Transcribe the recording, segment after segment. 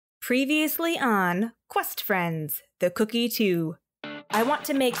Previously on Quest Friends, the Cookie 2. I want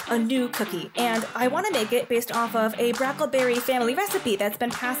to make a new cookie, and I want to make it based off of a Brackleberry family recipe that's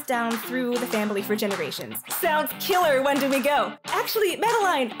been passed down through the family for generations. Sounds killer, when do we go? Actually,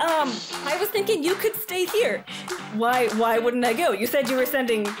 Madeline, I was thinking you could stay here. Why wouldn't I go? You said you were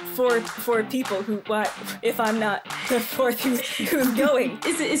sending four people who, if I'm not the fourth who's going?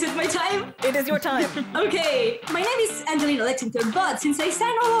 Is it my time? It is your time. Okay, my name is Angelina Lexington, but since I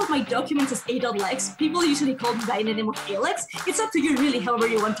sign all of my documents as A.Lex, people usually call me by the name of Alex. It's up to you really, however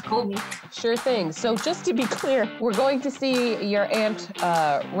you want to call me. Sure thing. So just to be clear, we're going to see your Aunt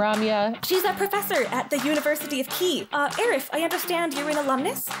Ramya. She's a professor at the University of Key. Arif, I understand you're an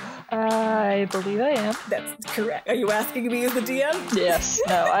alumnus? I believe I am. That's correct. Are you asking me as the DM? Yes.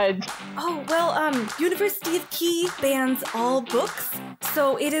 No, Oh, well, University of Key bans all books,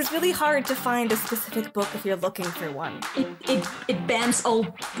 so it is really hard to find a specific book if you're looking for one. It bans all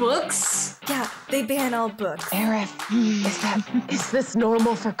books? Yeah, they ban all books. Arif, is this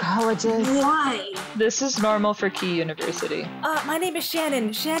normal for colleges? Why? This is normal for Key University. My name is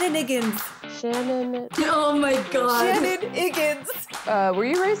Shannon Higgins. Shannon? Oh my god. Shannon Higgins. Were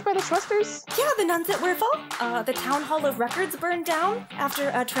you raised by the Schwesters? Yeah, the nuns at Werfel. The Town Hall of Records burned down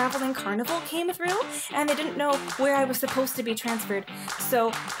after a traveling carnival came through, and they didn't know where I was supposed to be transferred.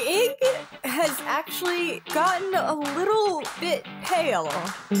 So Ig has actually gotten a little bit pale.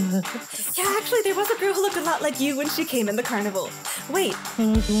 Yeah, actually, there was a girl who looked a lot like you when she came in the carnival. Wait.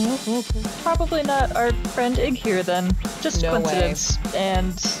 Probably not our friend Ig here then. Just No coincidence.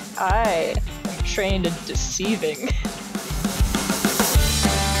 And I am trained in deceiving.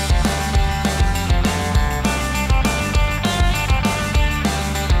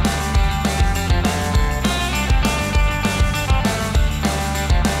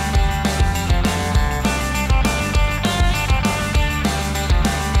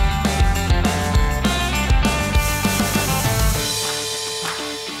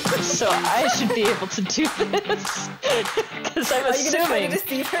 So I should be able to do this, because I'm assuming. Are you gonna try to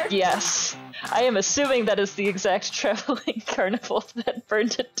deceive her? Yes, I am assuming that is the exact traveling carnival that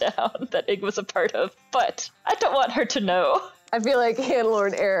burned it down that Ig was a part of. But I don't want her to know. I feel like Hannelore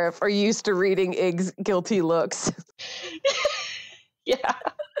and Arif are used to reading Ig's guilty looks. Yeah.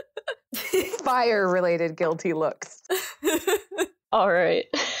 Fire-related guilty looks. All right.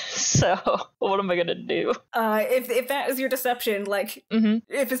 So what am I gonna do? If that is your deception, like,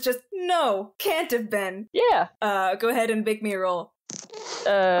 if it's just, no, can't have been. Yeah. Go ahead and make me a roll.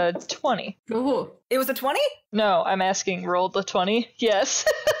 20. Oh. It was a 20? No, I'm asking roll the 20. Yes.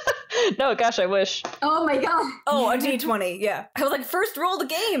 No, gosh, I wish. Oh my god. Oh, a d20, yeah. I was like, first roll the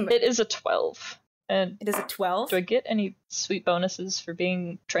game! It is a 12. And It is a 12? do I get any sweet bonuses for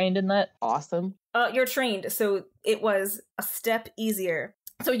being trained in that? Awesome. You're trained, so it was a step easier.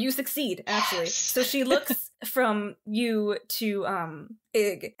 So you succeed, actually. Yes. So she looks from you to,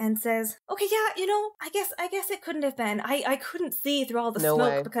 Ig and says, okay, yeah, you know, I guess it couldn't have been. I couldn't see through all the No smoke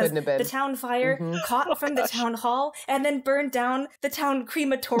way. because Couldn't have been. the town fire caught from the town hall and then burned down the town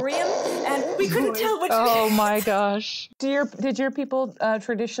crematorium, and we couldn't tell which. Oh my gosh. Did your people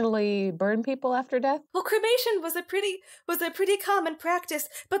traditionally burn people after death? Well, cremation was a pretty common practice,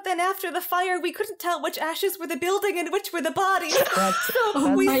 but then after the fire, we couldn't tell which ashes were the building and which were the bodies.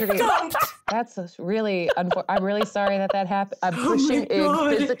 So we stopped. That's really. I'm really sorry that happened. I'm pushing Ig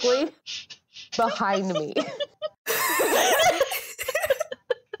physically behind me.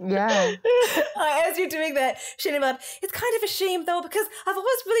 Yeah. As you're doing that, Shinimab, it's kind of a shame though, because I've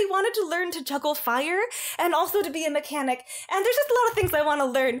always really wanted to learn to juggle fire and also to be a mechanic. And there's just a lot of things I want to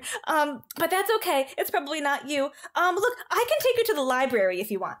learn. But that's okay. It's probably not you. Look, I can take you to the library if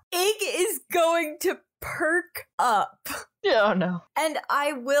you want. Ig is going to perk up. Oh no. And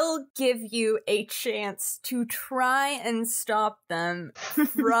I will give you a chance to try and stop them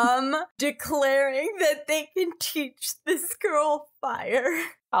from declaring that they can teach this girl fire.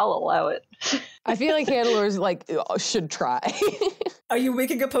 I'll allow it. I feel like Hannelore should try. Are you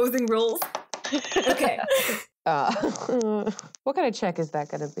making opposing rolls? Okay. What kind of check is that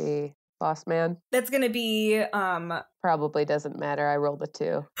going to be, boss man? That's gonna be, Probably doesn't matter. I rolled a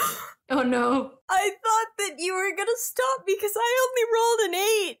 2. Oh no. I thought that you were gonna stop because I only rolled an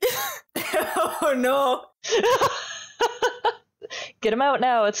 8. oh no. Get him out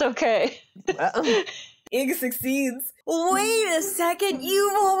now. It's okay. Ig succeeds. Wait a second,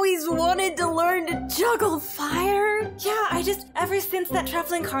 you've always wanted to learn to juggle fire? Yeah, ever since that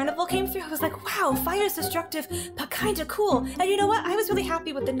traveling carnival came through, I was like, wow, fire's destructive, but kinda cool. And you know what? I was really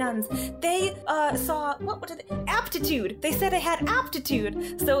happy with the nuns. They, saw, what did they? Aptitude. They said I had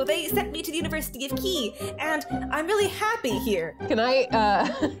aptitude. So they sent me to the University of Key, and I'm really happy here. Can I,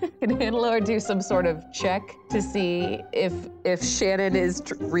 Can Hannelore do some sort of check to see if Shannon is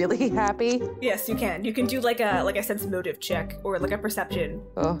really happy? Yes, you can. You can do like a sense motive check or like a perception.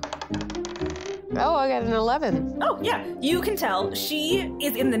 Oh, I got an 11. Oh, yeah. You can tell she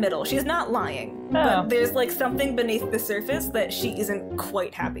is in the middle. She's not lying. Oh. But there's like something beneath the surface that she isn't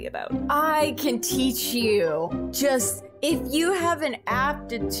quite happy about. I can teach you. Just if you have an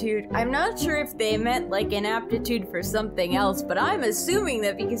aptitude, I'm not sure if they meant like an aptitude for something else, but I'm assuming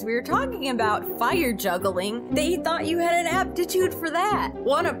that because we were talking about fire juggling, they thought you had an aptitude for that.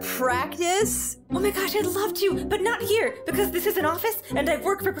 Wanna practice? Oh my gosh, I'd love to, but not here, because this is an office, and I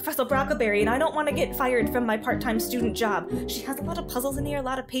work for Professor Brockleberry, and I don't want to get fired from my part-time student job. She has a lot of puzzles in here, a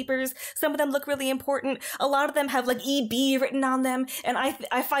lot of papers. Some of them look really important. A lot of them have, like, EB written on them, and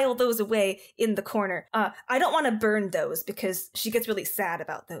I file those away in the corner. I don't want to burn those, because she gets really sad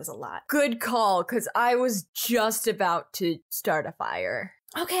about those a lot. Good call, because I was just about to start a fire.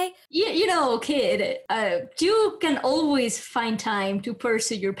 Okay. You know, kid, you can always find time to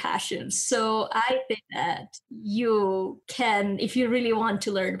pursue your passions. So I think that you can, if you really want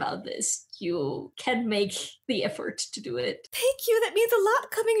to learn about this, you can make the effort to do it. Thank you, that means a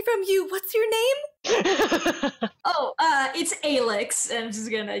lot coming from you. What's your name? It's Alex. I'm just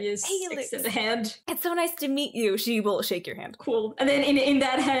gonna just Alex. extend a hand. It's so nice to meet you. She will shake your hand. Cool. And then in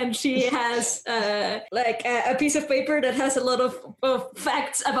that hand, she has a piece of paper that has a lot of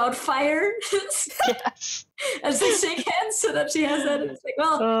facts about fire. Yes. As they shake hands, so that she has that. It's like,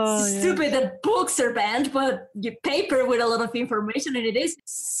 well, stupid that books are banned, but your paper with a lot of information in it is.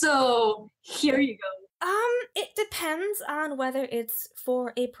 So here you go. It depends on whether it's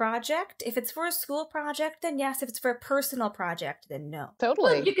for a project. If it's for a school project, then yes. If it's for a personal project, then no.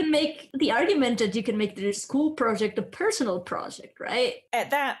 Totally. Well, you can make the argument that you can make the school project a personal project, right? At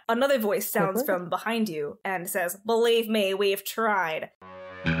that, another voice sounds from behind you and says, "Believe me, we've tried."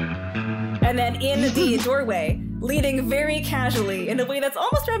 And then in the doorway, leaning very casually in a way that's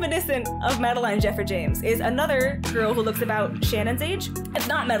almost reminiscent of Madeline Jeffrey James, is another girl who looks about Shannon's age. It's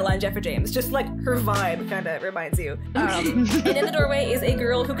not Madeline Jeffrey James, just like her vibe kind of reminds you. And in the doorway is a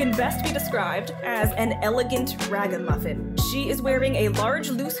girl who can best be described as an elegant ragamuffin. She is wearing a large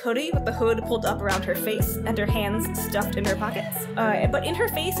loose hoodie with the hood pulled up around her face and her hands stuffed in her pockets. But in her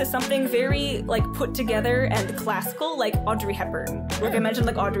face is something very like put together and classical, like Audrey Hepburn. Like I mentioned,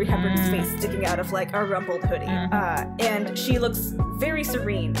 like Audrey Hepburn's face sticking out of like a rumpled hoodie. And she looks very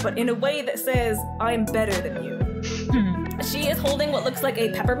serene, but in a way that says, "I'm better than you." She is holding what looks like a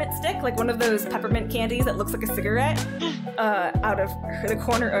peppermint stick, like one of those peppermint candies that looks like a cigarette, out of the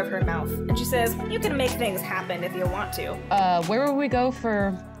corner of her mouth. And she says, "You can make things happen if you want to." Where will we go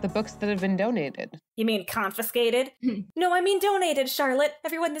for the books that have been donated? You mean confiscated? No, I mean donated, Charlotte.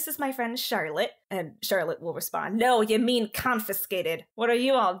 Everyone, this is my friend Charlotte. And Charlotte will respond, "No, you mean confiscated. What are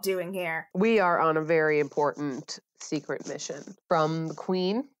you all doing here?" We are on a very important secret mission from the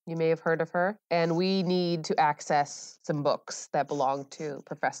Queen. You may have heard of her. And we need to access some books that belong to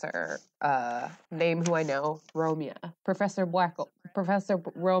Professor, name who I know, Romia. Professor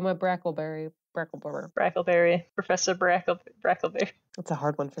Roma Brackleberry. Brackleberry. Professor Brackleberry. That's a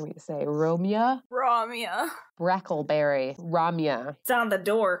hard one for me to say. Romia? Ramia. Brackleberry. Ramia. It's on the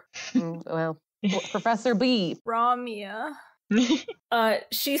door. Well, Professor B. Ramia.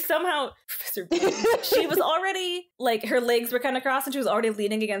 She somehow, Professor B, she was already, like, her legs were kind of crossed and she was already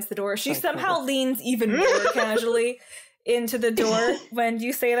leaning against the door. She somehow leans even more casually into the door when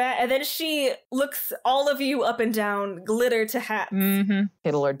you say that, and then she looks all of you up and down, glitter to hats.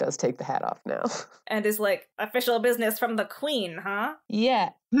 Hannelore does take the hat off now. And is like, "Official business from the Queen, huh?"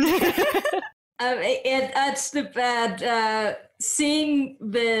 Yeah. That's the bad. Seeing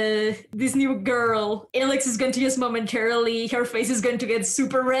this new girl, Alex is going to just momentarily, her face is going to get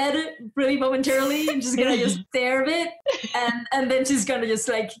super red, really momentarily, and she's gonna just stare a bit, and then she's gonna just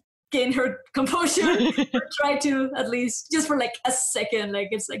like gain her composure, or try to at least, just for like a second, like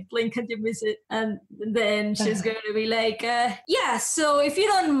it's like blink and you miss it, and then she's gonna be like, yeah, so if you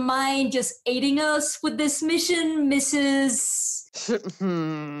don't mind just aiding us with this mission, Mrs.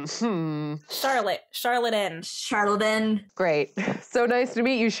 Charlotte N. Charlotte N. Great. So nice to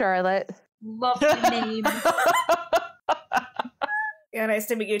meet you, Charlotte. Love the name. Yeah, nice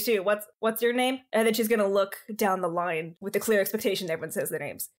to meet you too. What's your name? And then she's gonna look down the line with the clear expectation everyone says their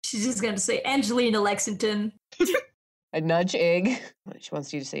names. She's just gonna say Angelina Lexington. A nudge Ig. She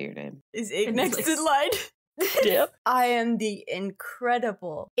wants you to say your name. Is Ig next in line? Yep. I am the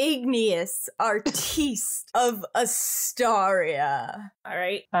incredible igneous artiste of Astaria. All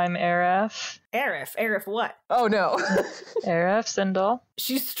right. I'm Araf. Arif what? Oh no. Araf Sindel.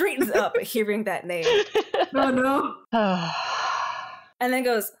 She straightens up at hearing that name. Oh no. and then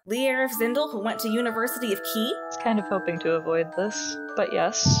goes, Lee Arif Zindel, who went to University of Key? I was kind of hoping to avoid this, but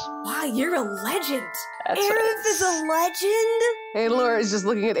yes. Why, you're a legend. That's what Arif is a legend? Handler is just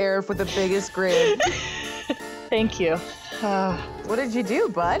looking at Arif with the biggest grin. Thank you. What did you do,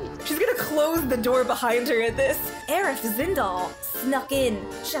 bud? She's gonna close the door behind her at this. Arif Zindal snuck in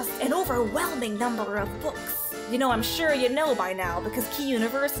just an overwhelming number of books. You know, I'm sure you know by now, because Key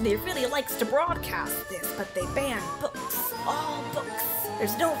University really likes to broadcast this, but they ban books. All books.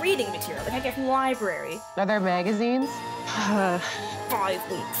 There's no reading material they can't get from the library. Are there magazines? 5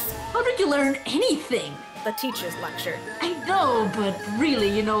 weeks. How did you learn anything? The teacher's lecture. I know, but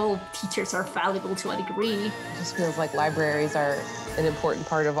really, you know, teachers are valuable to a degree. It just feels like libraries are an important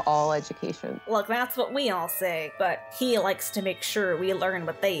part of all education. Look, that's what we all say, but he likes to make sure we learn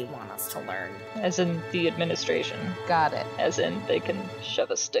what they want us to learn. As in the administration. Got it. As in they can shove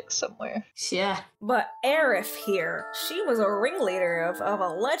a stick somewhere. Yeah. But Arif here, she was a ringleader of a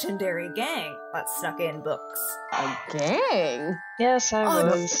legendary gang that snuck in books. A gang? Yes, I Oh,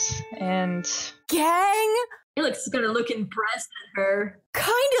 was. And Gang? Felix is gonna look impressed at her.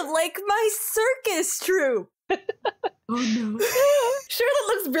 Kind of like my circus troupe. Oh no. Charlotte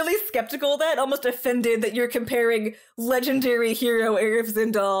looks really skeptical then, almost offended that you're comparing legendary hero Arif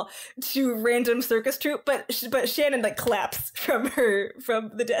Zindal to random circus troupe, but Shannon like claps from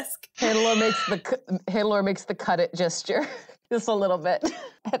the desk. Handler makes the cut it gesture. Just a little bit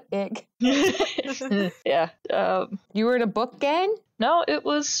at Ig. yeah. You were in a book gang? No, it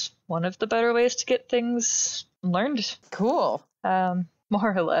was one of the better ways to get things learned. Cool.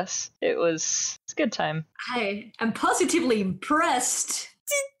 More or less. It's a good time. I am positively impressed.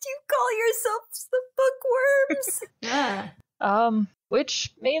 Did you call yourselves the bookworms? Yeah.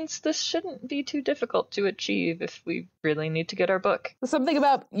 Which means this shouldn't be too difficult to achieve if we really need to get our book. Something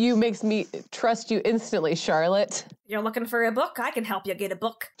about you makes me trust you instantly, Charlotte. You're looking for a book? I can help you get a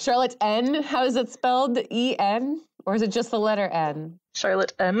book. Charlotte N? How is it spelled? E-N? Or is it just the letter N?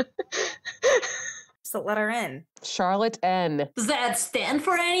 Charlotte N. It's the letter N. Charlotte N. Does that stand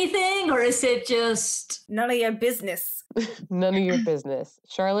for anything, or is it just... None of your business. None of your business.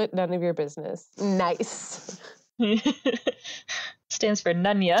 Charlotte, none of your business. Nice. Stands for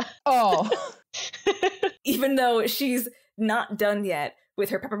Nunya. Oh. Even though she's not done yet with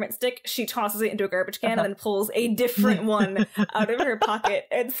her peppermint stick, she tosses it into a garbage can and then pulls a different one out of her pocket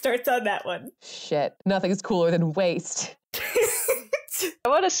and starts on that one. Shit. Nothing's cooler than waste. I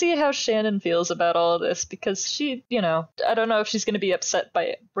want to see how Shannon feels about all of this, because she, I don't know if she's going to be upset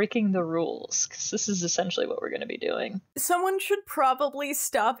by breaking the rules, because this is essentially what we're going to be doing. Someone should probably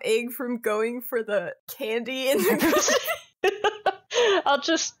stop Egg from going for the candy in the I'll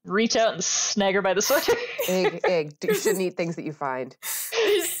just reach out and snag her by the sweater. Egg. You shouldn't eat things that you find.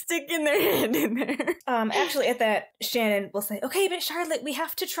 Just sticking their hand in there. Actually, at that, Shannon will say, okay, but Charlotte, we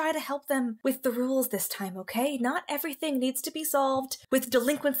have to try to help them with the rules this time, okay? Not everything needs to be solved with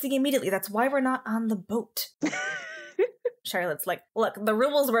delinquency immediately. That's why we're not on the boat. Charlotte's like, look, the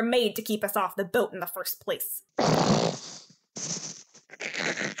rules were made to keep us off the boat in the first place.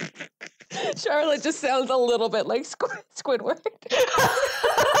 Charlotte just sounds a little bit like Squidward.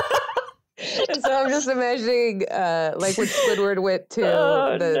 And so I'm just imagining, like when Squidward went to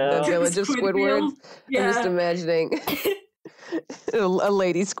the village of Squidward. Yeah. I'm just imagining a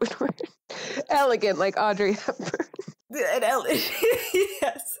lady Squidward. Elegant, like Audrey Hepburn.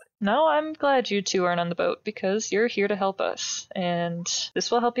 Yes. No, I'm glad you two aren't on the boat, because you're here to help us, and this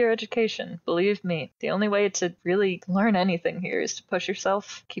will help your education. Believe me, the only way to really learn anything here is to push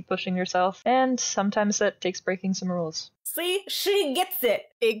yourself, keep pushing yourself, and sometimes that takes breaking some rules. See? She gets it.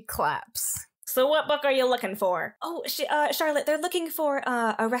 Egg claps. So what book are you looking for? Oh, Charlotte, they're looking for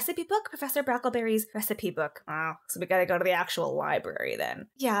a recipe book, Professor Brackleberry's recipe book. Oh, so we gotta go to the actual library then.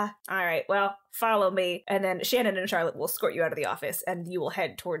 Yeah. All right, well, follow me, and then Shannon and Charlotte will escort you out of the office, and you will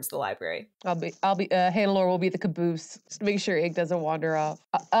head towards the library. Hannelore will be the caboose, just to make sure Egg doesn't wander off.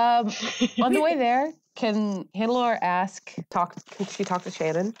 On the way there, can Hannelore can she talk to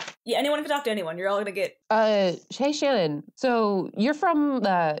Shannon? Yeah, anyone can talk to anyone. You're all gonna get... Hey Shannon, so you're from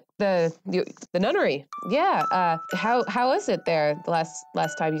the nunnery. Yeah, how is it there the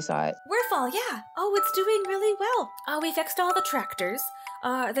last time you saw it? Weirfall, yeah. Oh, it's doing really well. We fixed all the tractors.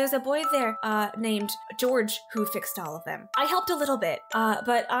 There's a boy there, named George who fixed all of them. I helped a little bit,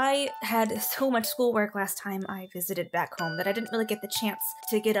 but I had so much schoolwork last time I visited back home that I didn't really get the chance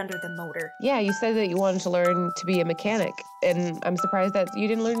to get under the motor. Yeah, you said that you wanted to learn to be a mechanic, and I'm surprised that you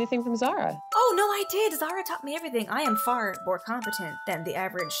didn't learn anything from Zara. Oh, no, I did. Zara taught me everything. I am far more competent than the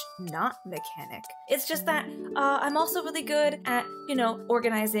average not mechanic. It's just that I'm also really good at,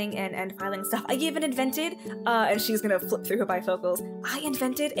 organizing and filing stuff. I even invented, and she's gonna flip through her bifocals, I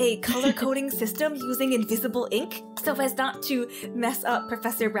invented a color coding system using invisible ink so as not to mess up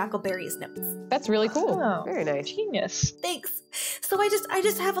Professor Brackleberry's notes. That's really cool. Oh, Very nice. Genius. Thanks. So I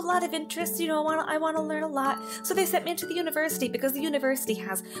just have a lot of interests, I want to learn a lot. So they sent me to the university because the university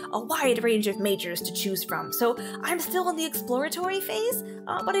has a wide range of majors to choose from. So I'm still in the exploratory phase,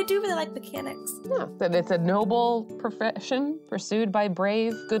 but I do really like mechanics. Yeah, that it's a noble profession pursued by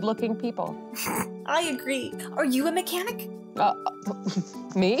brave, good-looking people. I agree. Are you a mechanic?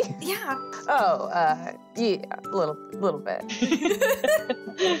 Me? Yeah. Oh, yeah, a little bit.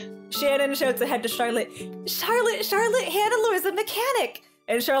 Shannon shouts ahead to Charlotte, Charlotte, Hannelore is a mechanic!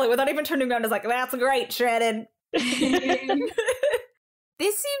 And Charlotte, without even turning around, is like, that's great, Shannon.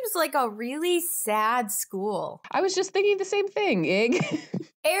 This seems like a really sad school. I was just thinking the same thing, Ig.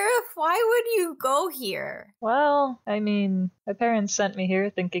 Aerith, why would you go here? Well, I mean, my parents sent me here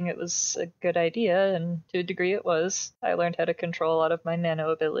thinking it was a good idea, and to a degree it was. I learned how to control a lot of my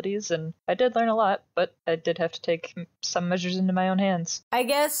nano abilities, and I did learn a lot, but I did have to take some measures into my own hands. I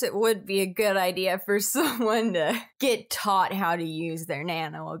guess it would be a good idea for someone to get taught how to use their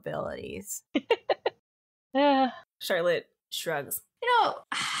nano abilities. Yeah. Charlotte shrugs.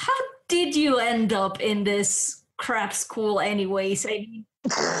 How did you end up in this crap school anyways? I'm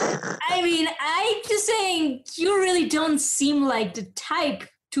just saying, you really don't seem like the type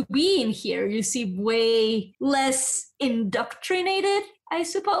to be in here. You seem way less indoctrinated, I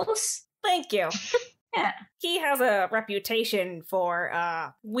suppose. Thank you. Yeah. He has a reputation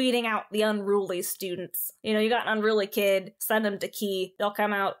for weeding out the unruly students. You got an unruly kid, send them to Key, they'll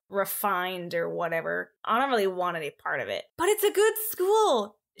come out refined or whatever. I don't really want any part of it. But it's a good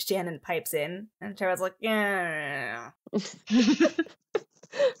school, Shannon pipes in. And Tara's like, yeah.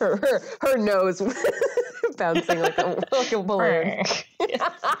 her nose bouncing like a balloon.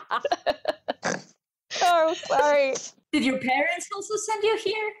 Oh, sorry. Did your parents also send you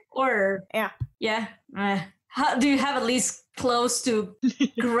here? Or yeah. How do you have at least close to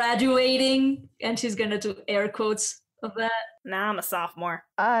graduating? And she's gonna do air quotes of that. Nah, I'm a sophomore.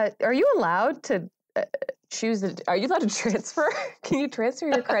 Are you allowed to choose? Are you allowed to transfer? Can you transfer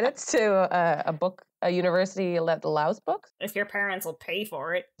your credits to a university that allows books? If your parents will pay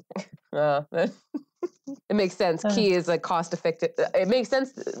for it. It makes sense. Key is cost effective. It makes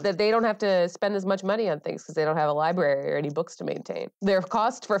sense that they don't have to spend as much money on things because they don't have a library or any books to maintain. Their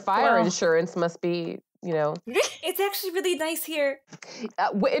cost for fire insurance must be, It's actually really nice here.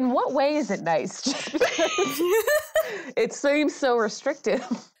 In what way is it nice? Just because it seems so restrictive.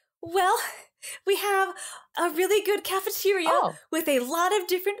 Well, we have a really good cafeteria with a lot of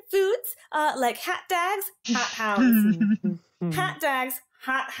different foods, like hot dogs, hot hounds. Hot dogs,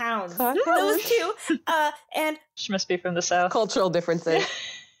 hot hounds. Those two. And She must be from the South. Cultural differences.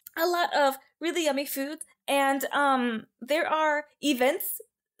 a lot of really yummy foods. And there are events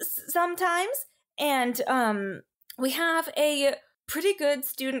sometimes. And we have a pretty good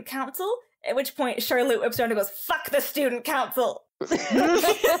student council, at which point Charlotte whips around and goes, fuck the student council.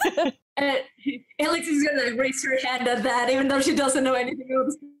 Alex is gonna raise her hand at that, even though she doesn't know anything about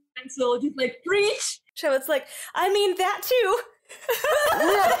the student council. Just like, preach! Charlotte's like, I mean that too.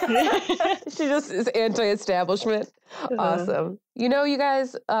 She just is anti-establishment. Awesome. You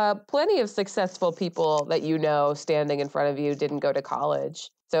guys, plenty of successful people that standing in front of you didn't go to college.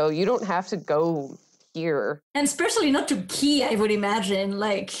 So you don't have to go here. And especially not to Key, I would imagine.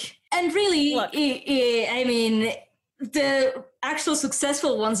 And really, Look. I mean, the actual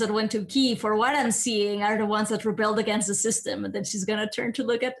successful ones that went to Key, for what I'm seeing, are the ones that rebelled against the system. And then she's gonna turn to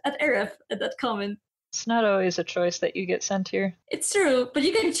look at Aerith at that comment. It's not always a choice that you get sent here. It's true, but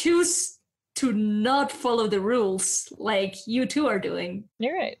you can choose to not follow the rules like you two are doing.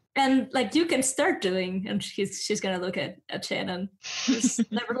 You're right. And you can start doing, and she's gonna look at Shannon. It's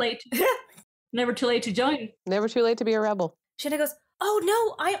never late. Never too late to join. Never too late to be a rebel. Shannon goes, oh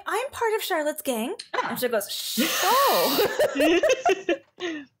no, I'm part of Charlotte's gang. And she goes, shh. Oh!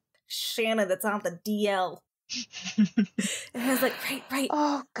 Shannon, that's on the DL. And I was like, right.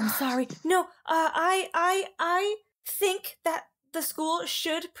 Oh, I'm sorry. No, I think that the school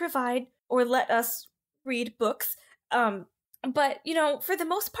should provide or let us read books. But for the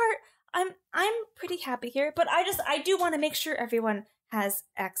most part, I'm pretty happy here. But I do want to make sure everyone has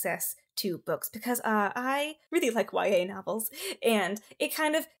access to books because I really like YA novels, and it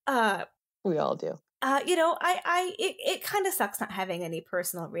kind of we all do. it kind of sucks not having any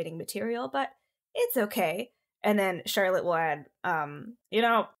personal reading material, but it's okay. And then Charlotte will add,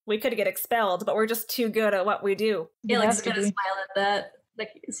 we could get expelled, but we're just too good at what we do. Alex gonna smile at that.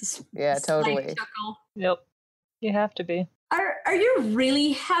 Like, it's a totally. chuckle. Yep. You have to be. Are you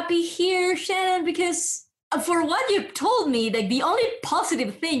really happy here, Shannon? Because for what you've told me, like the only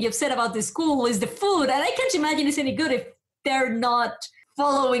positive thing you've said about the school is the food, and I can't imagine it's any good if they're not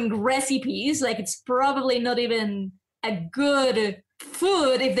following recipes. Like, it's probably not even a good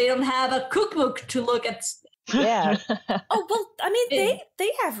food if they don't have a cookbook to look at. Yeah. Oh, well, I mean,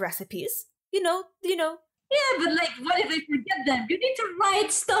 they have recipes. You know. Yeah, but like, what if they forget them? You need to write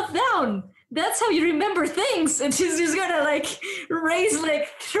stuff down. That's how you remember things. And she's just gonna like raise like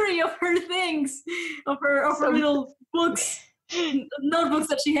 3 of her things, of her little books, notebooks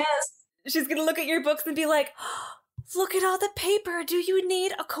that she has. She's gonna look at your books and be like, look at all the paper. Do you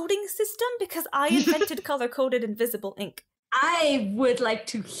need a coding system? Because I invented color-coded invisible ink. I would like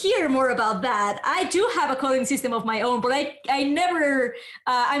to hear more about that. I do have a coding system of my own, but I'm never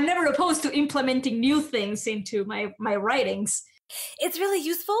opposed to implementing new things into my writings. It's really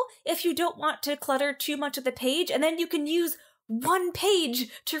useful if you don't want to clutter too much of the page, and then you can use 1 page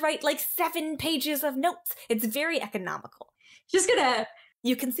to write like 7 pages of notes. It's very economical.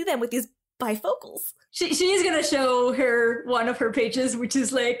 You can see them with these bifocals. She's gonna show her one of her pages, which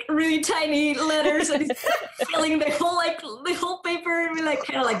is like really tiny letters, and it's filling the whole paper, and be like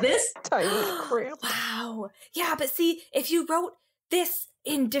kind of like this. Tiny cramp. Wow. Yeah, but see, if you wrote this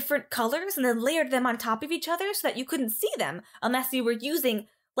in different colors and then layered them on top of each other so that you couldn't see them unless you were using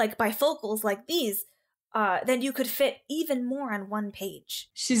like bifocals like these, then you could fit even more on 1 page.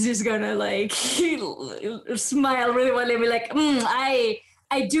 She's just gonna like smile really widely and be like,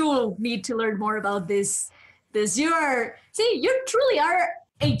 I do need to learn more about this. You truly are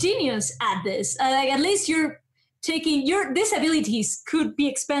a genius at this. Like, at least you're taking these abilities could be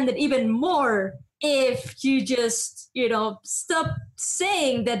expanded even more if you just, stop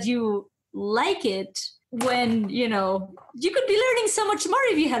saying that you like it when, you could be learning so much more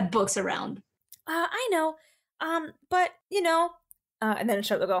if you had books around. I know. But, and then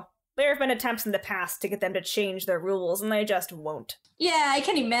Charlotte will go, there have been attempts in the past to get them to change their rules, and they just won't. Yeah, I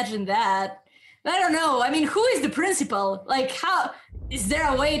can imagine that. I don't know. I mean, who is the principal? Like, how is there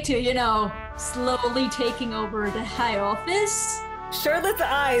a way to, slowly taking over the high office? Charlotte's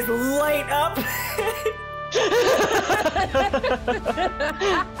eyes light up.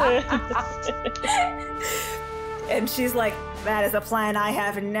 And she's like, that is a plan I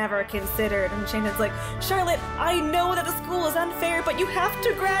have never considered. And Shannon's like, Charlotte, I know that the school is unfair, but you have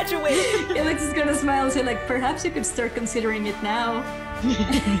to graduate. Alex is gonna smile and say, like, perhaps you could start considering it now.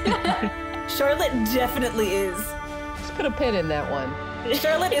 Charlotte definitely is. Just put a pin in that one.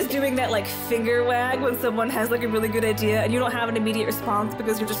 Charlotte is doing that like finger wag when someone has like a really good idea and you don't have an immediate response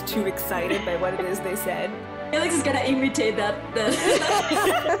because you're just too excited by what it is they said. Alex is gonna imitate that.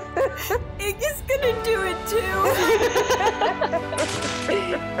 Ig is gonna do it too.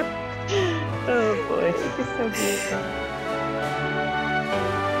 Oh boy. It's so beautiful.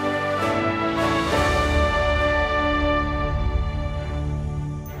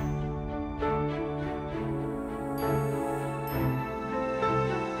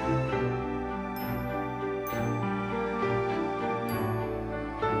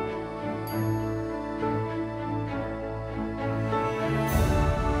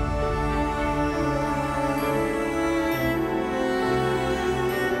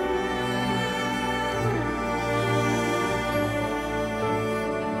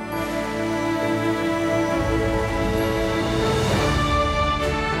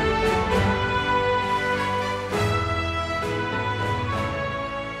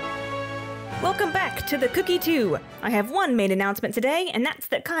 Welcome back to the Cookie 2. I have one main announcement today, and that's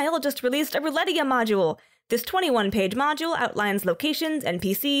that Kyle just released a Roulettia module. This 21-page module outlines locations,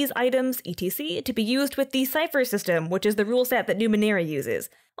 NPCs, items, etc. to be used with the Cypher system, which is the rule set that Numenera uses.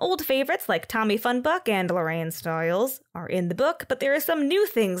 Old favorites like Tommy Funbuck and Lorraine Stiles are in the book, but there are some new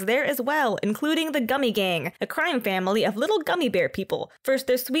things there as well, including the Gummy Gang, a crime family of little gummy bear people. First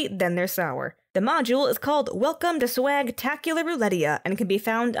they're sweet, then they're sour. The module is called Welcome to Swag-tacular Roulettia and can be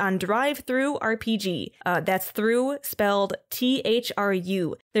found on Drive-Thru RPG. That's through spelled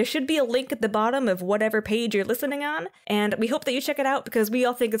THRU. There should be a link at the bottom of whatever page you're listening on, and we hope that you check it out because we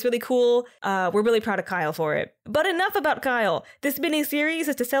all think it's really cool. We're really proud of Kyle for it. But enough about Kyle. This mini-series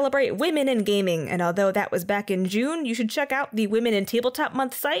is to celebrate women in gaming, and although that was back in June, you should check out the Women in Tabletop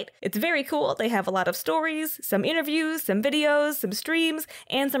Month site. It's very cool. They have a lot of stories, some interviews, some videos, some streams,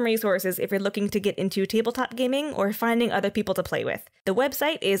 and some resources if you're looking to get into tabletop gaming or finding other people to play with. The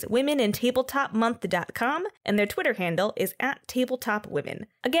website is womenintabletopmonth.com, and their Twitter handle is @tabletopwomen.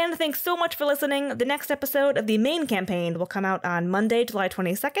 Again, thanks so much for listening. The next episode of the main campaign will come out on Monday, July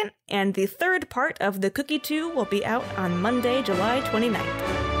 22nd, and the third part of the Cookie 2 will be out on Monday, July 29th.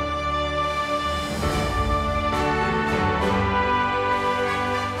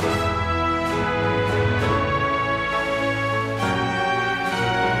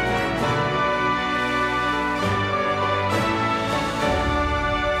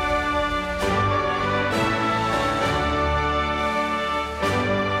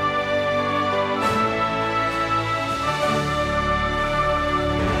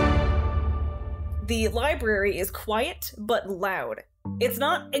 The library is quiet but loud. It's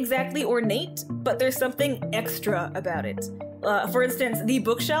not exactly ornate, but there's something extra about it. For instance, the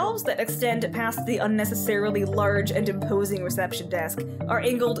bookshelves that extend past the unnecessarily large and imposing reception desk are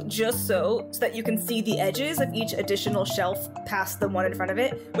angled just so that you can see the edges of each additional shelf past the one in front of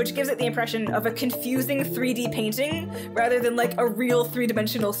it, which gives it the impression of a confusing 3D painting rather than like a real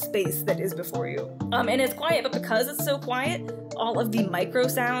three-dimensional space that is before you. And it's quiet, but because it's so quiet, all of the micro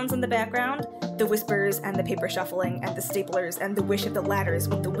sounds in the background, the whispers and the paper shuffling and the staplers and the whish of the ladders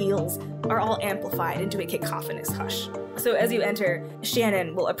with the wheels are all amplified into a cacophonous hush. So as you enter,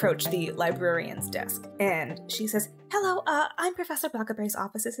 Shannon will approach the librarian's desk, and she says, "Hello, I'm Professor Brockleberry's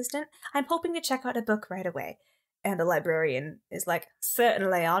office assistant. I'm hoping to check out a book right away." And the librarian is like,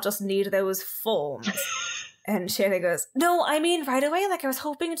 "Certainly, I'll just need those forms." And Shannon goes, "No, I mean right away, like I was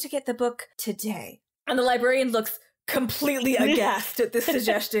hoping to get the book today." And the librarian looks completely aghast at this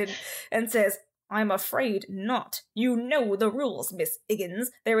suggestion and says, "I'm afraid not. You know the rules, Miss Higgins.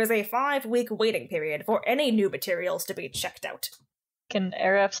 There is a 5-week waiting period for any new materials to be checked out." Can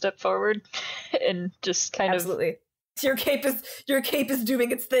Araf step forward and just kind Absolutely. Your cape is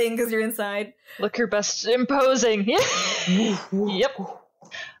doing its thing because you're inside. Look your best imposing. Yep.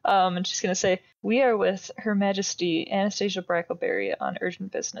 And she's gonna say, "We are with Her Majesty Anastasia Brackleberry on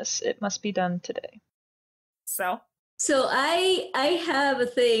urgent business. It must be done today." So I have a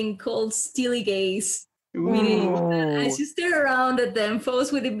thing called steely gaze, meaning that as you stare around at them,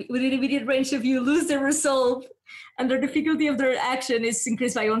 foes within immediate range of you lose their resolve, and the difficulty of their action is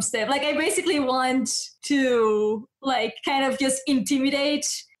increased by 1 step. Like I basically want to like kind of just intimidate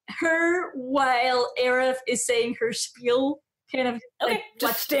her while Araf is saying her spiel. Kind of Okay, like,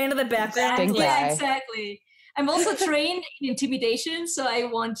 just stand in the background. Exactly. Yeah, exactly. I'm also trained in intimidation, so I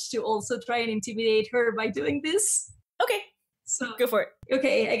want to also try and intimidate her by doing this. Okay, So go for it.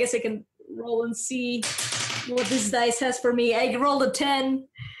 okay, I guess I can roll and see what this dice has for me. I rolled a 10.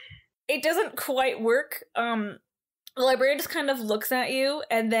 It doesn't quite work. The librarian just kind of looks at you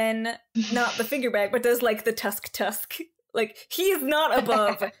and then, not the finger bag, but does like the tusk. Like, he is not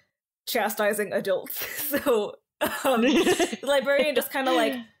above chastising adults. So, the librarian just kind of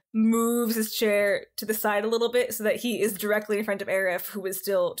like moves his chair to the side a little bit so that he is directly in front of Arif, who is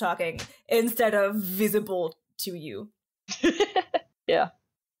still talking, instead of visible to you. Yeah.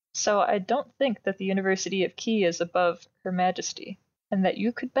 So I don't think that the University of Key is above Her Majesty, and that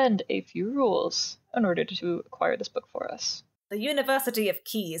you could bend a few rules in order to acquire this book for us. The University of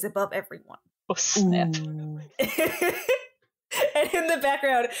Key is above everyone. Oh, snap. And in the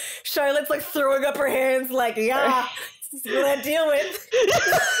background, Charlotte's like throwing up her hands like, yeah, this is what I deal with.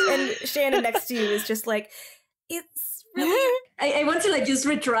 And Shannon next to you is just like, it's really... I want to like just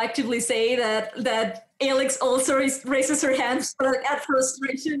retroactively say that Alex also raises her hands at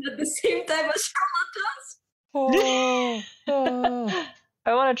frustration at the same time as Charlotte does.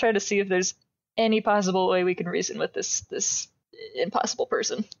 I want to try to see if there's any possible way we can reason with this impossible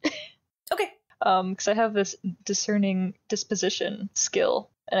person. Okay. Because I have this discerning disposition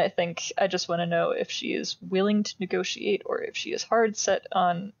skill, and I think I just want to know if she is willing to negotiate or if she is hard set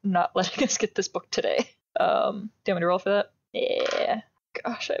on not letting us get this book today. Do you want me to roll for that? Yeah.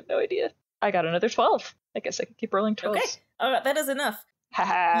 Gosh, I have no idea. I got another 12. I guess I can keep rolling 12s. Okay. That is enough.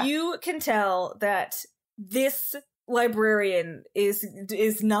 Haha. You can tell that this librarian is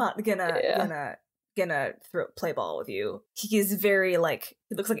not gonna play ball with you. He is very like,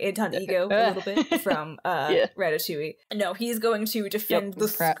 it looks like Anton Ego a little bit from Ratatouille. No, he's going to defend the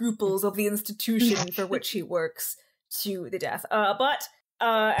scruples of the institution for which he works to the death. But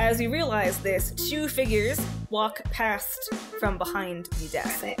as you realize this, 2 figures walk past from behind the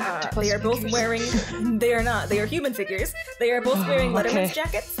desk. They are both wearing... They are not. They are human figures. They are both wearing Letterman's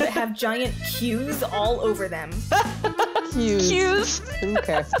jackets that have giant Q's all over them. Cues.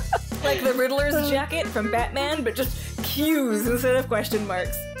 Okay. Like the Riddler's jacket from Batman, but just Q's instead of question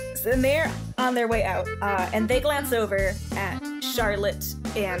marks. And they're on their way out, and they glance over at Charlotte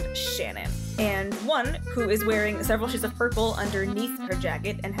and Shannon. And one, who is wearing several shades of purple underneath her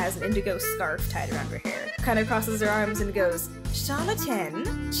jacket and has an indigo scarf tied around her hair, kind of crosses her arms and goes,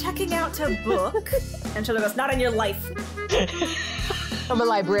 "Charlatan, checking out a book?" And Charlotte goes, "Not in your life." I'm a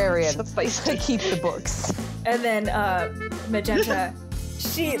librarian. So feisty. I keep the books. And then Magenta,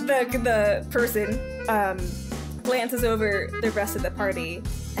 the person, glances over the rest of the party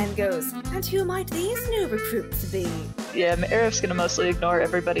and goes, "And who might these new recruits be?" Yeah, Arif's gonna mostly ignore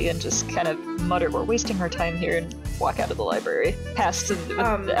everybody and just kind of mutter, "We're wasting our time here," and walk out of the library,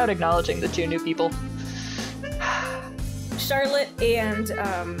 without acknowledging the two new people. Charlotte and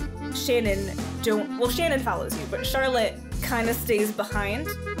Shannon don't. Well, Shannon follows you, but Charlotte kind of stays behind.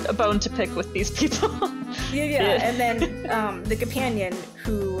 A bone to pick with these people. Yeah. And then the companion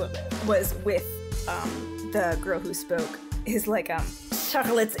who was with the girl who spoke is like,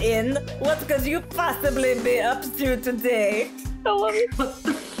 "Chocolate's in. What could you possibly be up to today?" I love it.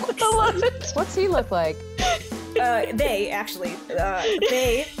 I love it. What's he look like? They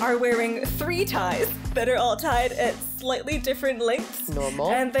are wearing 3 ties that are all tied at slightly different lengths.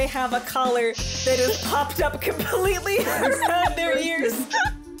 Normal. And they have a collar that is popped up completely around their ears.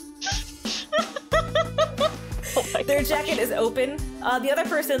 Their jacket is open. The other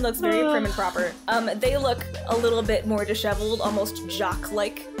person looks very prim and proper. They look a little bit more disheveled, almost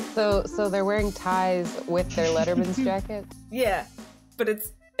jock-like. So they're wearing ties with their Letterman's jacket? Yeah, but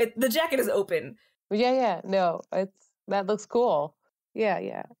the jacket is open. Yeah. No, that looks cool.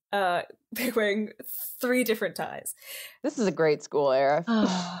 Yeah. They're wearing 3 different ties. This is a great school, Era.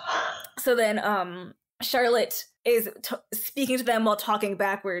 So then, Charlotte is speaking to them while talking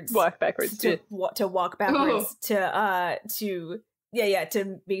backwards. Walk backwards. To walk backwards to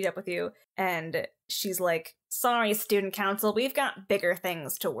meet up with you. And she's like, "Sorry, student council, we've got bigger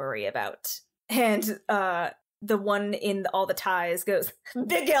things to worry about." And the one in all the ties goes,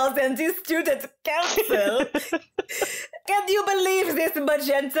 "Big L's and the student council. Can you believe this,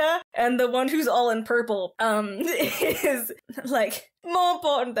 Magenta?" And the one who's all in purple is like, "More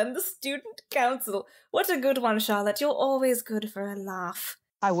important than the student council. What a good one, Charlotte. You're always good for a laugh."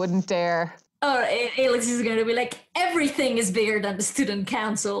 I wouldn't dare. Oh, Alex is going to be like, "Everything is bigger than the student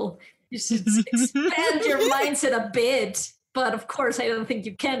council. You should expand your mindset a bit." But of course, I don't think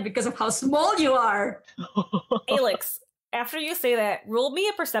you can because of how small you are. Alex, after you say that, roll me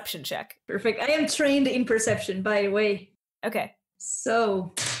a perception check. Perfect. I am trained in perception, by the way. Okay.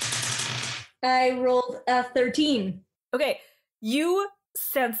 So, I rolled a 13. Okay. You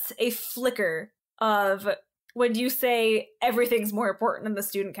sense a flicker of when you say everything's more important than the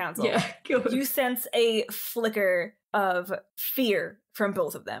student council. Yeah, good. You sense a flicker of fear from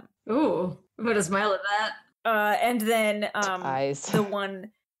both of them. Ooh, I'm going to smile at that. And then Ties. the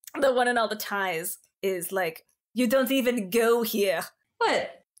one in all the ties is like, "You don't even go here.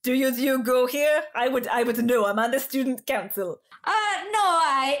 What? Do you go here? I would know. I'm on the student council." No,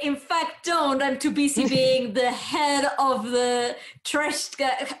 I in fact don't. I'm too busy being the head of the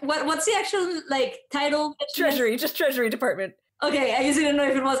what's the actual title? Treasury, just Treasury Department. Okay, I just didn't know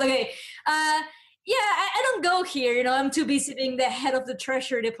if it was okay. Yeah, I don't go here. You know, I'm too busy being the head of the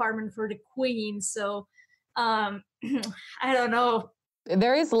Treasury Department for the Queen. So, I don't know.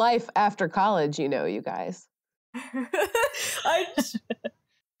 There is life after college, you guys. I just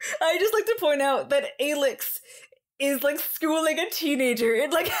like to point out that Alex is like schooling a teenager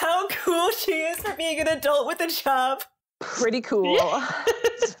and like how cool she is for being an adult with a job. Pretty cool.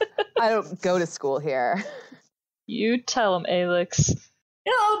 I don't go to school here. You tell him, Alex.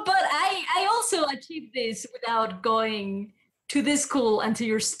 No, but I also achieved this without going to this school and to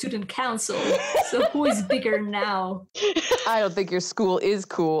your student council. So who is bigger now? I don't think your school is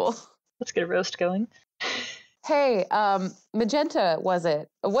cool. Let's get a roast going. Hey, Magenta, was it?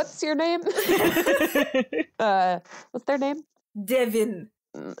 What's your name? What's their name? Devin.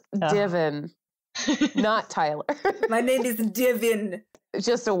 Devin. Not Tyler. My name is Devin.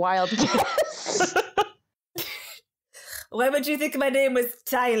 Just a wild guess. Why would you think my name was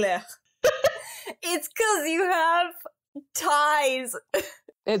Tyler? It's because you have ties.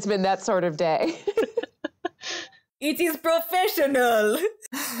 It's been that sort of day. It is professional.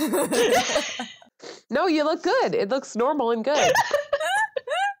 No, you look good. It looks normal and good.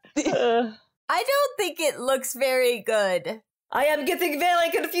 I don't think it looks very good. I am getting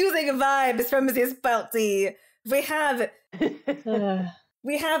very confusing vibes from this party. We have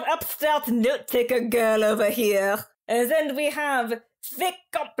upstart note-taker girl over here. And then we have fake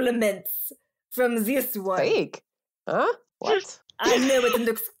compliments from this one. Fake? Huh? What? I know it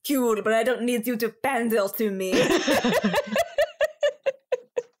looks cute, but I don't need you to pandle to me.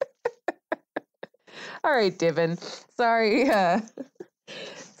 All right, Divin. Sorry.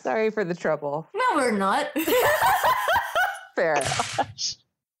 Sorry for the trouble. No, we're not. Fair enough.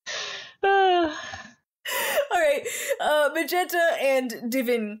 All right, Magenta and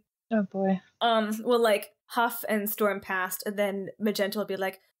Divin. Oh boy. Will like huff and storm past, and then Magenta will be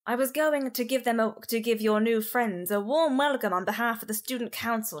like, "I was going to give your new friends a warm welcome on behalf of the student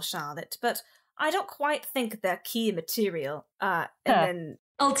council, Charlotte, but I don't quite think they're key material." And then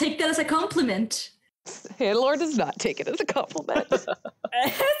I'll take that as a compliment. Hannelore does not take it as a compliment.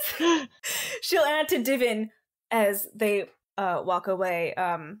 she'll add to Divin as they walk away.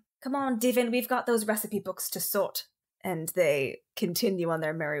 Come on, Divin, we've got those recipe books to sort. And they continue on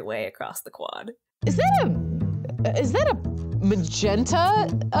their merry way across the quad. Is that a magenta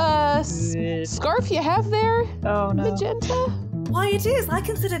scarf you have there? Oh no. Magenta? Why, it is. I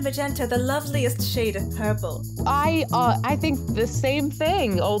consider magenta the loveliest shade of purple. I think the same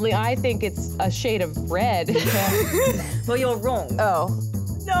thing, only I think it's a shade of red. Well, you're wrong. Oh.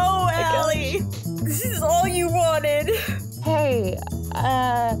 No, Allie! This is all you wanted. Hey,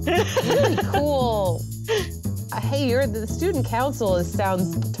 really cool. Hey, you're the student council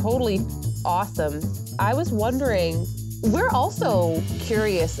sounds totally awesome. I was wondering, we're also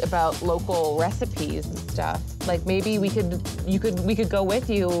curious about local recipes and stuff. Like maybe we could go with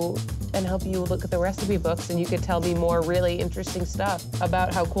you and help you look at the recipe books, and you could tell me more really interesting stuff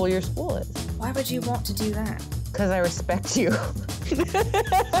about how cool your school is. Why would you want to do that? Because I respect you.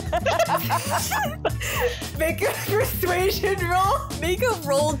 Make a persuasion roll. Make a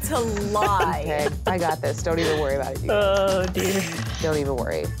roll to lie. Okay, I got this. Don't even worry about it. Oh dear. Don't even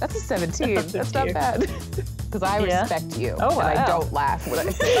worry. That's a 17. That's not dear. bad. Because I respect you. Oh, And I wow. don't laugh when I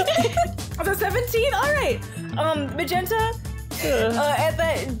say it. That's a 17? All right. Magenta, and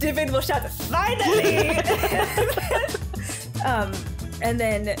then Divin will shout, "Finally!" And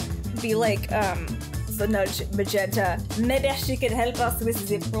then be like, the nudge Magenta, "Maybe she can help us with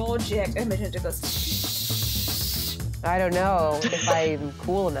the project." And Magenta goes, "Shh." I don't know if I'm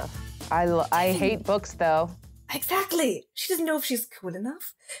cool enough. I hate books though. Exactly. She doesn't know if she's cool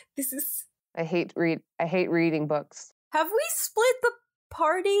enough. This is... I hate reading books. Have we split the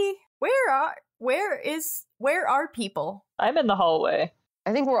party? Where are people? I'm in the hallway.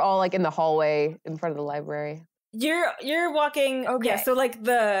 I think we're all like in the hallway in front of the library. You're walking... Okay. Yeah, so like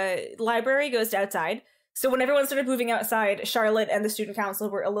the library goes to outside. So when everyone started moving outside, Charlotte and the student council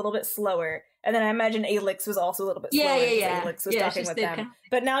were a little bit slower. And then I imagine Alix was also a little bit slower. Yeah. Alix was Yeah, talking she's with the them. kind-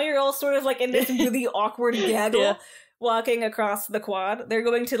 But now you're all sort of like in this really awkward gaggle Yeah. walking across the quad. They're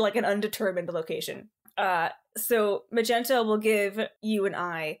going to like an undetermined location. So Magenta will give you an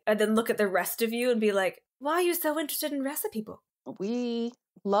eye and then look at the rest of you and be like, "Why are you so interested in recipe book?" We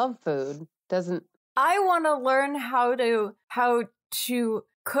love food. Doesn't I want to learn how to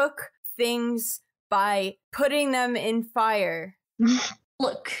cook things by putting them in fire.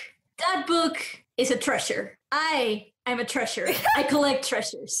 Look, that book is a treasure. I am a treasure. I collect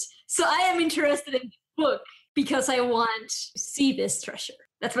treasures. So I am interested in the book because I want to see this treasure.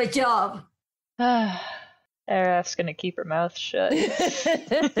 That's my job. Araf's gonna keep her mouth shut.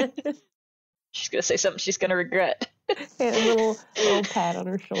 She's gonna say something she's gonna regret. a little pat on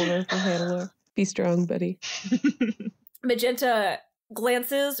her shoulder from Hannelore. Be strong, buddy. Magenta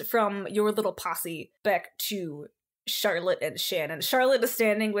glances from your little posse back to Charlotte and Shannon. Charlotte is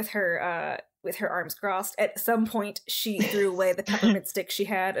standing with her arms crossed. At some point, she threw away the peppermint stick she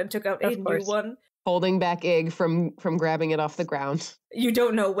had and took out a Of course. new one. Holding back Ig from grabbing it off the ground. You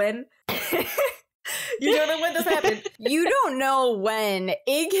don't know when. You don't know when this happened. You don't know when.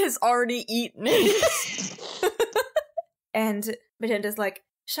 Ig has already eaten it. And Magenta's like,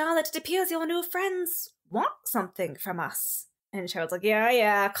 "Charlotte, it appears your new friends want something from us." And Charlotte's like,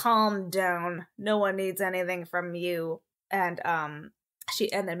 yeah, calm down. No one needs anything from you. And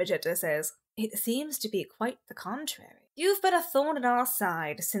then Magenta says, "It seems to be quite the contrary. You've been a thorn in our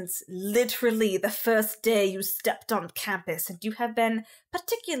side since literally the first day you stepped on campus, and you have been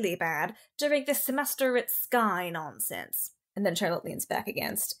particularly bad during this semester at Sky nonsense." And then Charlotte leans back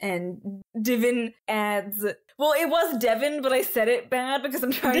against, and Divin adds, well, it was Devin, but I said it bad because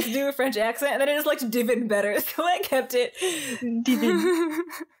I'm trying to do a French accent, and then I just liked Divin better, so I kept it.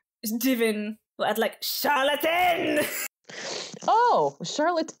 Divin will add like, "Charlatan!" Oh,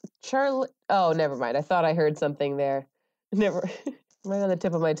 Charlotte. Oh, never mind. I thought I heard something there. Never. Right on the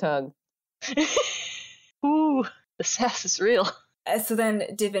tip of my tongue. Ooh, the sass is real. So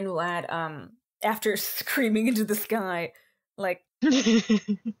then Divin will add, after screaming into the sky, like,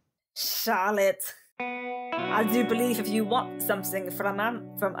 "Charlotte, I do believe if you want something from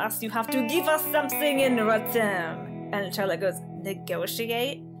us, you have to give us something in return. And Charlotte goes,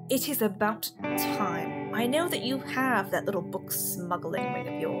 negotiate? It is about time. I know that you have that little book smuggling wing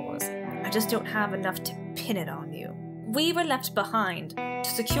of yours. I just don't have enough to pin it on you. We were left behind to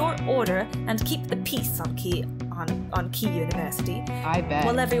secure order and keep the peace on Key University. I bet.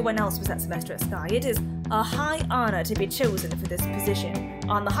 While everyone else was at Semester of Sky, it is a high honor to be chosen for this position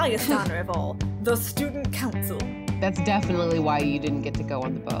on the highest honor of all, the Student Council. That's definitely why you didn't get to go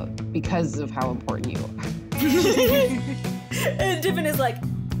on the boat, because of how important you are. And Divin is like,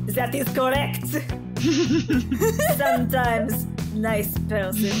 that is correct. Sometimes nice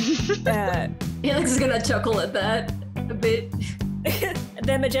person. Alex is gonna chuckle at that a bit. And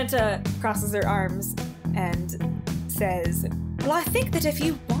then Magenta crosses her arms and says, well, I think that if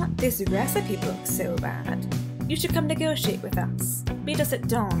you want this recipe book so bad, you should come negotiate with us. Meet us at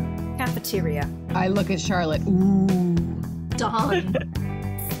Dawn Cafeteria. I look at Charlotte. Ooh. Dawn.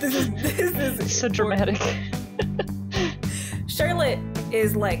 This is So dramatic. Charlotte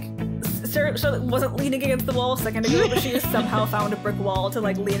is like, Charlotte wasn't leaning against the wall a second ago, but she has somehow found a brick wall to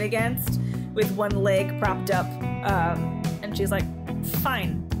like lean against with one leg propped up. And she's like,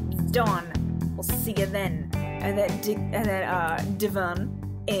 fine, Dawn, we'll see you then. And then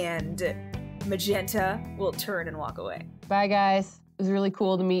Devon and Magenta will turn and walk away. Bye, guys. It was really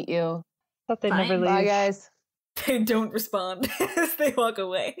cool to meet you. Thought they'd Fine. never leave. Bye, guys. They don't respond as they walk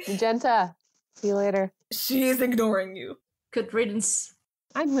away. Magenta, see you later. She is ignoring you. Good riddance.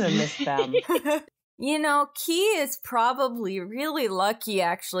 I'm gonna miss them. You know, Key is probably really lucky,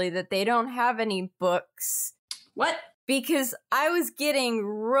 actually, that they don't have any books. What? Because I was getting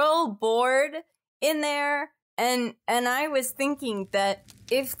real bored in there, and I was thinking that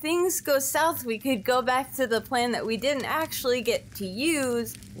if things go south, we could go back to the plan that we didn't actually get to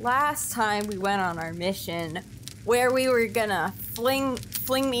use last time we went on our mission, where we were gonna fling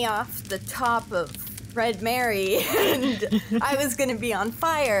me off the top of Red Mary, and I was gonna be on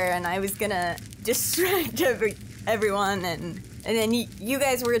fire, and I was gonna distract everyone, and then you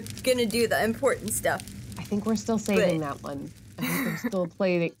guys were gonna do the important stuff. I think we're still saving that one. I think we're still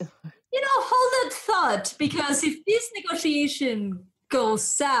playing. You know, hold that thought, because if this negotiation goes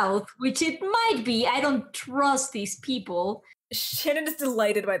south, which it might be, I don't trust these people, Shannon is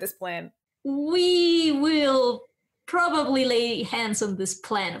delighted by this plan. we will probably lay hands on this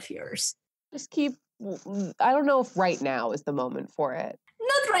plan of yours. Just keep. I don't know if right now is the moment for it.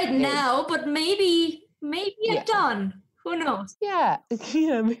 Not right now, but maybe Yeah. at dawn. Who knows? Yeah,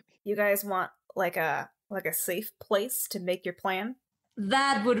 yeah. Maybe. You guys want like a safe place to make your plan?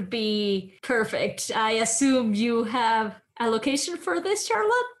 That would be perfect. I assume you have a location for this,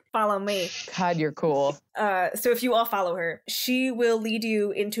 Charlotte? Follow me. God, you're cool. So if you all follow her, she will lead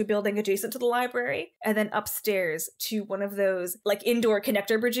you into a building adjacent to the library and then upstairs to one of those like indoor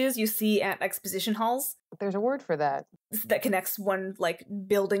connector bridges you see at exposition halls There's a word for that. that connects one like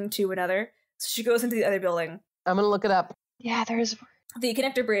building to another. So she goes into the other building. I'm gonna look it up. Yeah, there's The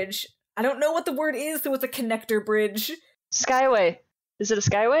connector bridge. I don't know what the word is, so it's a connector bridge. Skyway. Is it a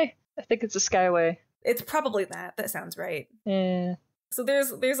Skyway? I think it's a Skyway. It's probably that. That sounds right. Yeah. So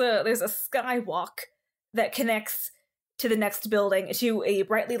there's a skywalk that connects to the next building to a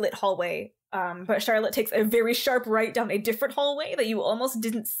brightly lit hallway. But Charlotte takes a very sharp right down a different hallway that you almost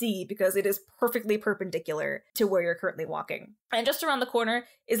didn't see because it is perfectly perpendicular to where you're currently walking. And just around the corner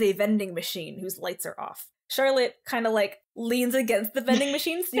is a vending machine whose lights are off. Charlotte kind of like leans against the vending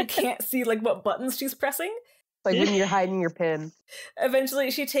machine so you can't see like what buttons she's pressing. Like when you're hiding your pin.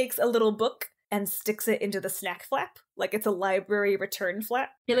 Eventually she takes a little book and sticks it into the snack flap, like it's a library return flap.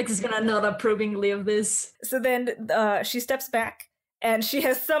 Felix is gonna nod approvingly of this. So then she steps back, and she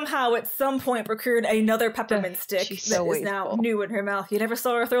has somehow at some point procured another peppermint stick She's that so is now wasteful. new in her mouth. You never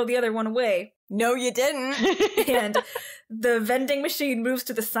saw her throw the other one away. No, you didn't. And the vending machine moves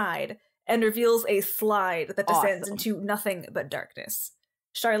to the side and reveals a slide that descends Awesome. into nothing but darkness.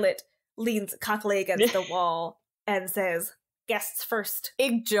 Charlotte leans cockily against the wall and says, "Guests first."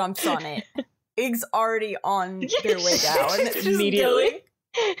 Ig jumps on it. Ig's already on their way down. Just Immediately.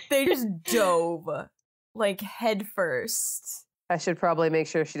 going. They just dove, like, head first. I should probably make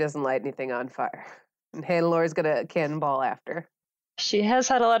sure she doesn't light anything on fire. And Hannelore gonna cannonball after. She has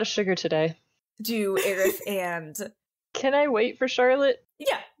had a lot of sugar today. Do Aerith and... Can I wait for Charlotte?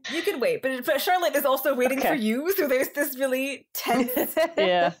 Yeah, you can wait, but Charlotte is also waiting Okay. for you, so there's this really tense...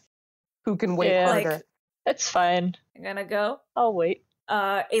 Yeah, Who can wait Yeah. harder? Like- it's fine. I'm gonna go. I'll wait.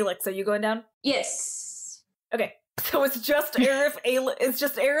 Alex, are you going down? Yes. Okay, so it's just Aerith, it's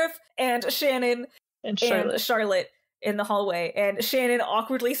just Aerith and Shannon And and Charlotte. Charlotte in the hallway, and Shannon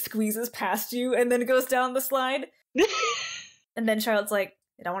awkwardly squeezes past you and then goes down the slide. And then Charlotte's like,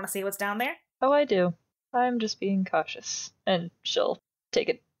 you don't want to see what's down there? Oh, I do. I'm just being cautious. And she'll take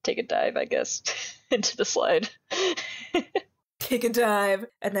a dive, I guess, into the slide. Take a dive,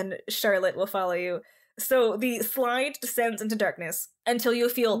 and then Charlotte will follow you. So the slide descends into darkness until you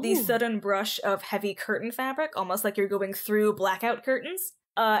feel the sudden brush of heavy curtain fabric, almost like you're going through blackout curtains.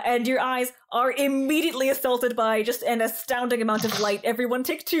 And your eyes are immediately assaulted by just an astounding amount of light. Everyone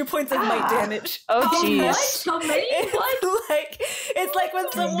take 2 points of light damage. Oh, jeez. What? How many? What? It's like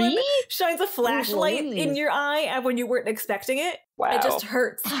when someone shines a flashlight in your eye when you weren't expecting it. Wow. It just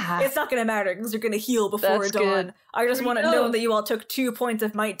hurts. It's not going to matter because you're going to heal before That's dawn. good. I just want it known that you all took 2 points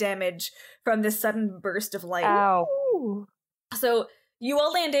of might damage from this sudden burst of light. Ow. Ooh. So you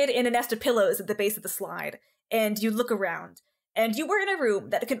all landed in a nest of pillows at the base of the slide, and you look around. And you were in a room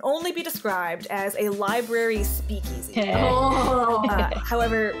that can only be described as a library speakeasy.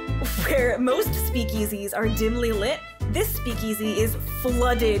 However, where most speakeasies are dimly lit, this speakeasy is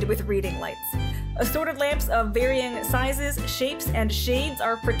flooded with reading lights. Assorted lamps of varying sizes, shapes, and shades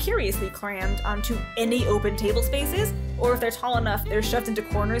are precariously crammed onto any open table spaces, or if they're tall enough, they're shoved into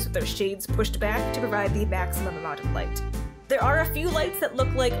corners with their shades pushed back to provide the maximum amount of light. There are a few lights that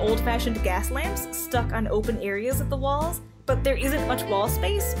look like old-fashioned gas lamps stuck on open areas of the walls, but there isn't much wall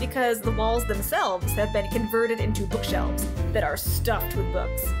space because the walls themselves have been converted into bookshelves that are stuffed with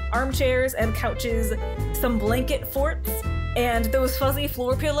books. Armchairs and couches, some blanket forts, and those fuzzy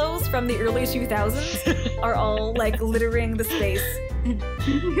floor pillows from the early 2000s are all like littering the space.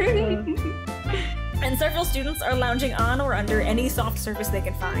 And several students are lounging on or under any soft surface they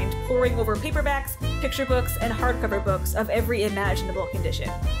can find, poring over paperbacks, picture books, and hardcover books of every imaginable condition.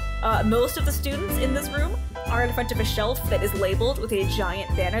 Most of the students in this room are in front of a shelf that is labeled with a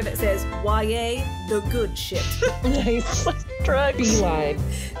giant banner that says, YA, the good shit. Nice. Drugs. Beeline.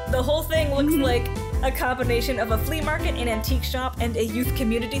 The whole thing looks like a combination of a flea market, an antique shop, and a youth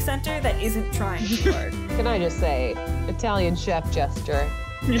community center that isn't trying too hard. Can I just say, Italian chef gesture.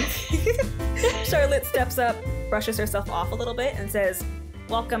 Charlotte steps up, brushes herself off a little bit, and says,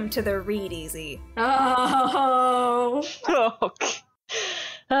 welcome to the Read Easy. Oh,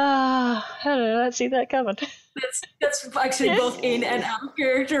 Oh, how did I not see that coming? that's actually both in and out of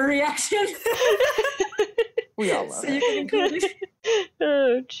character reaction. We all love So it. you can include it.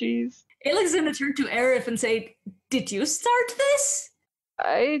 Oh, jeez. Alex is gonna turn to Arif and say, "Did you start this?"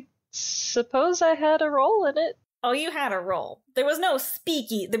 I suppose I had a role in it. Oh, you had a role. There was no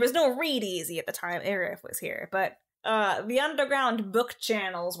there was no Read Easy at the time Arif was here, but the underground book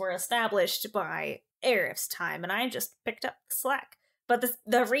channels were established by Arif's time, and I just picked up the slack. But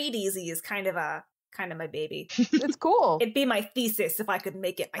the Read Easy is kind of my baby. It's cool. It'd be my thesis if I could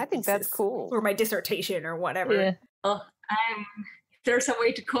make it my I think thesis. that's cool. Or my dissertation or whatever. Yeah. Oh, if there's a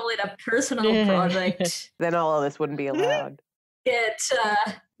way to call it a personal Yeah. project, Then all of this wouldn't be allowed.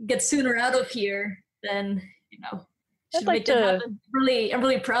 get sooner out of here, then should like make that to- happen. I'm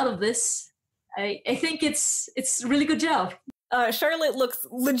really proud of this. I think it's a really good job. Charlotte looks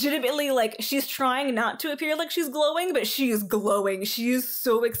legitimately like she's trying not to appear like she's glowing, but she is glowing. She is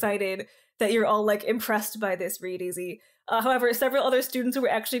so excited that you're all like impressed by this Read Easy. However, several other students who were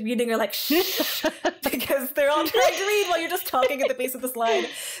actually reading are like, shh, because they're all trying to read while you're just talking at the base of the slide.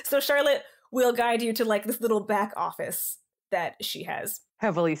 So Charlotte will guide you to like this little back office that she has.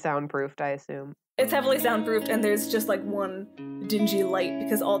 Heavily soundproofed, I assume. It's heavily soundproofed, and there's just like one dingy light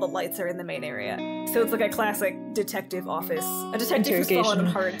because all the lights are in the main area. So it's like a classic detective office. A detective who's fallen on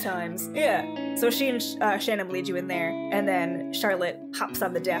hard times. Yeah. So she and Shannon lead you in there, and then Charlotte hops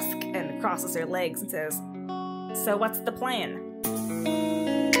on the desk and crosses her legs and says, so what's the plan?